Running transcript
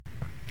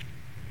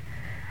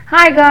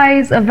Hi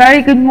guys, a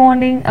very good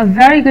morning, a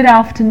very good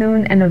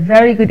afternoon and a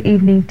very good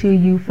evening to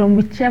you from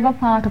whichever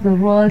part of the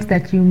world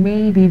that you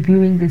may be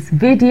viewing this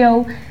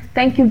video.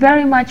 Thank you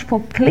very much for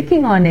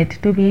clicking on it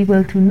to be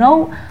able to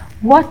know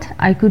what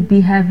I could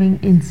be having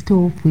in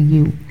store for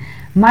you.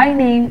 My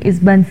name is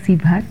Bansi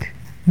Bhatt,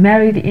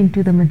 married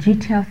into the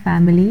Majitia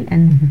family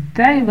and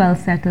very well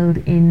settled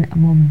in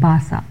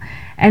Mombasa,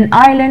 an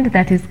island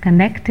that is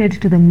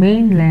connected to the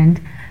mainland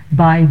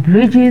by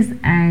bridges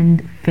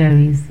and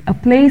ferries, a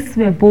place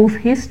where both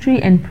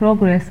history and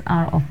progress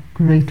are of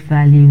great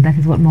value. That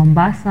is what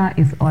Mombasa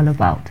is all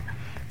about.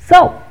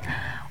 So,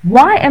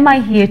 why am I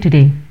here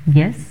today?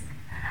 Yes,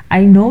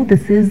 I know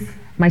this is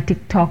my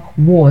TikTok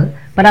wall,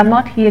 but I'm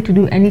not here to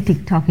do any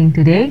TikToking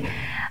today.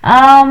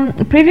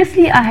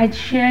 Previously, I had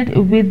shared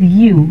with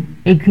you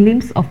a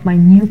glimpse of my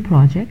new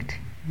project.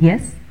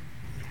 Yes,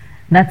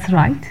 that's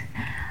right.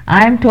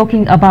 I am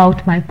talking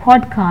about my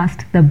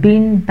podcast, The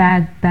Bin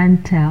Bag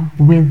Banter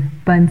with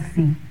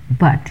Bansi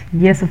Bhatt.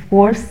 Yes, of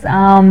course.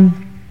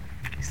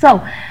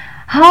 So,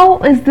 how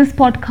is this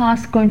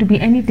podcast going to be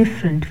any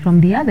different from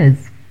the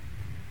others?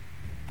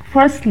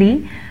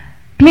 Firstly,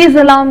 please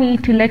allow me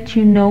to let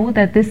you know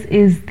that this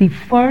is the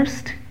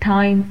first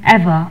time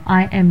ever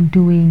I am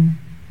doing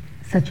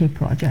such a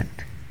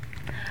project.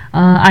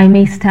 I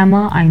may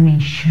stammer, I may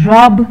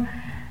shrub.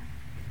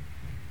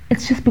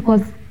 It's just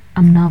because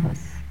I'm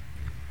nervous.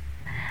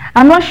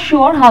 I'm not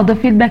sure how the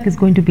feedback is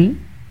going to be,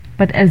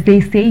 but as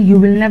they say, you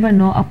will never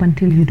know up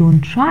until you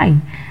don't try.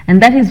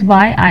 And that is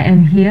why I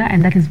am here,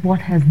 and that is what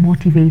has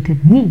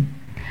motivated me.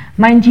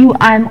 Mind you,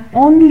 I'm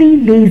only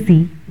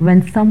lazy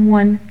when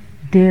someone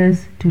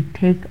dares to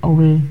take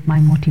away my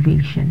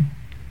motivation.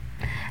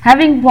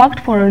 Having worked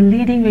for a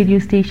leading radio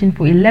station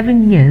for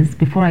 11 years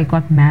before I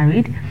got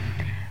married,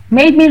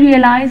 made me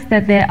realize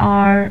that there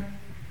are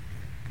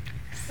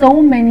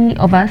so many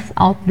of us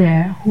out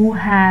there who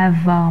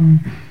have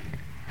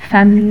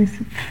families,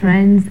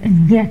 friends,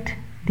 and yet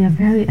they are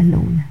very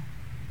alone.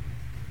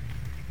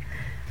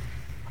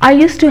 I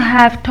used to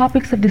have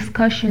topics of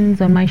discussions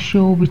on my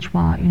show which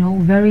were,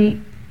 very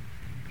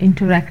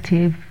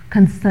interactive,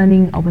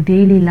 concerning our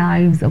daily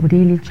lives, our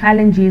daily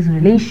challenges,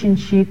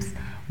 relationships,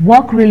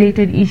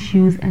 work-related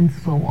issues, and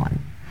so on.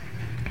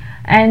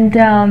 And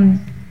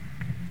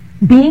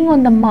being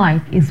on the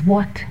mic is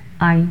what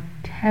I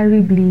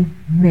terribly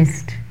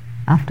missed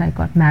after I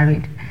got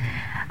married.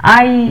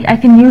 I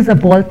can use a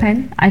ball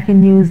pen, I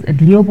can use a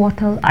Deo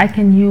bottle, I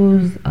can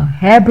use a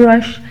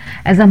hairbrush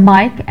as a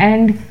mic,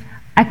 and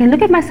I can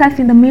look at myself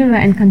in the mirror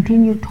and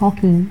continue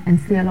talking and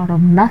say a lot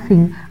of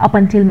nothing up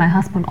until my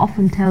husband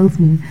often tells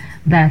me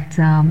that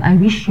I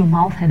wish your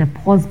mouth had a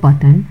pause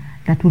button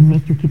that would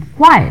make you keep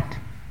quiet.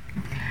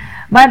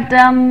 But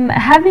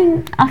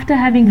after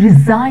having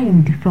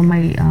resigned from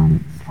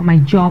my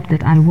job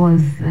that I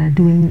was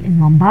doing in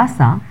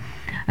Mombasa,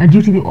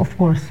 due to the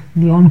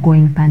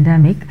ongoing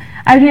pandemic,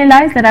 I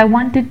realized that I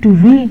wanted to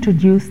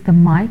reintroduce the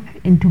mic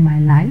into my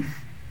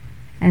life,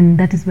 and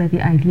that is where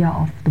the idea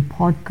of the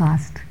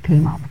podcast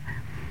came up.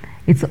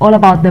 It's all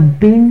about the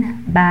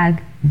bin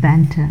bag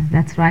banter.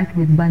 That's right,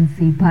 with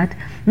Bansi Bhatt.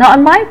 Now,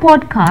 on my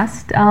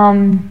podcast,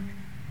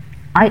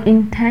 I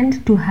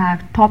intend to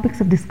have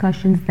topics of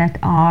discussions that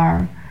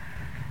are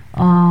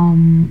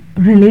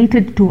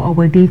related to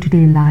our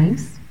day-to-day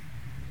lives,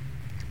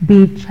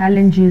 be it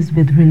challenges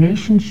with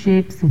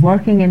relationships,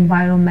 working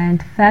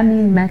environment,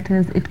 family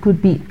matters. It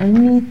could be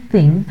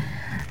anything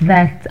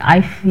that I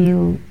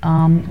feel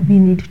we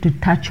need to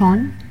touch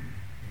on.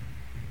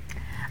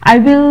 I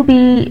will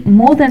be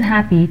more than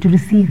happy to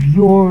receive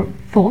your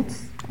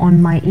thoughts on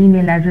my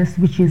email address,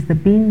 which is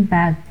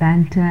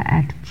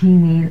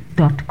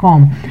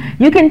thebinbagbanter@gmail.com.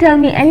 You can tell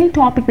me any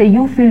topic that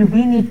you feel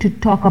we need to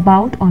talk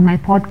about on my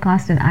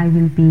podcast, and I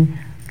will be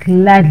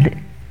glad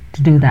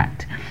to do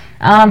that.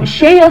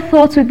 Share your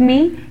thoughts with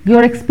me,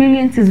 your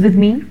experiences with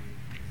me,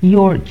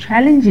 your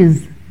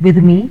challenges with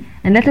me,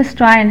 and let us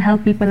try and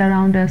help people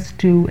around us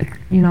to,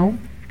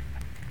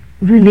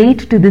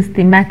 relate to these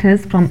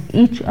matters from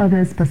each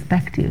other's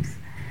perspectives.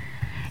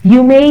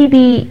 You may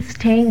be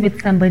staying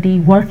with somebody,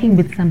 working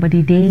with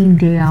somebody day in,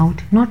 day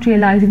out, not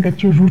realizing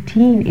that your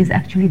routine is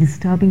actually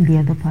disturbing the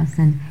other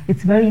person.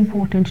 It's very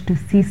important to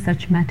see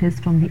such matters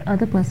from the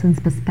other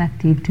person's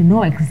perspective to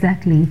know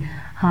exactly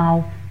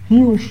how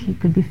he or she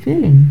could be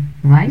feeling,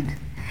 right?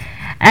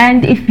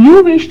 And if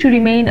you wish to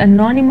remain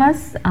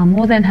anonymous, I'm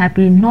more than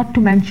happy not to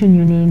mention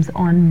your names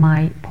on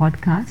my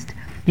podcast.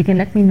 You can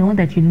let me know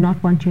that you do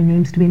not want your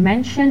names to be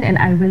mentioned, and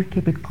I will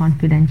keep it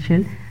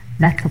confidential.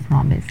 That's a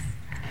promise.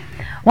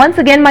 Once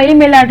again, my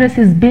email address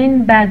is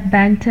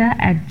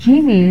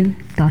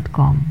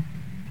binbagbanter@gmail.com.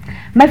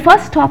 My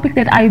first topic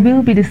that I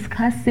will be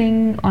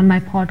discussing on my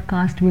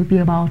podcast will be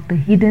about the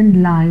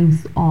hidden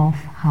lives of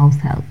house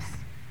helps.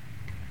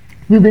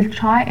 We will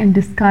try and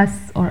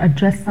discuss or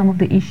address some of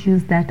the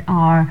issues that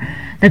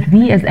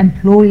we as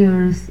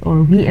employers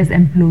or we as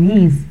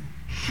employees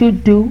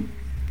should do,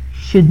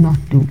 should not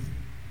do.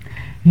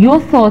 Your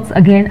thoughts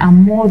again are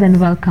more than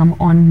welcome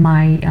on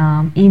my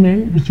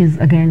email, which is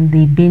again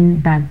the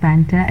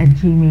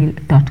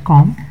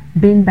binbagbanter@gmail.com.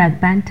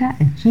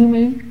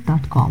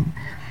 binbagbanter@gmail.com.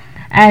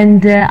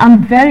 And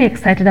I'm very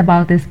excited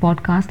about this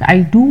podcast. I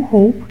do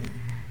hope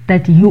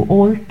that you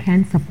all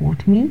can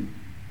support me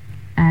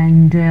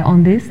and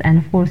on this, and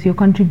of course your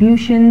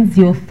contributions,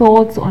 your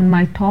thoughts on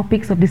my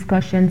topics of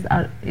discussions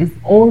is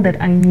all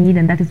that I need,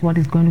 and that is what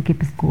is going to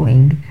keep us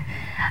going.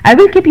 I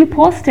will keep you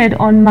posted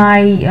on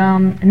my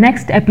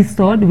next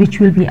episode, which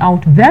will be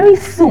out very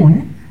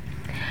soon.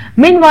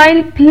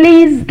 Meanwhile,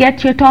 please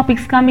get your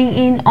topics coming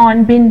in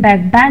on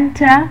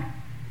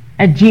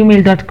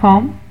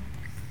binbagbanter@gmail.com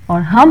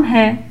or hum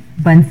hai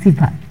Bansi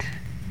Bhatt.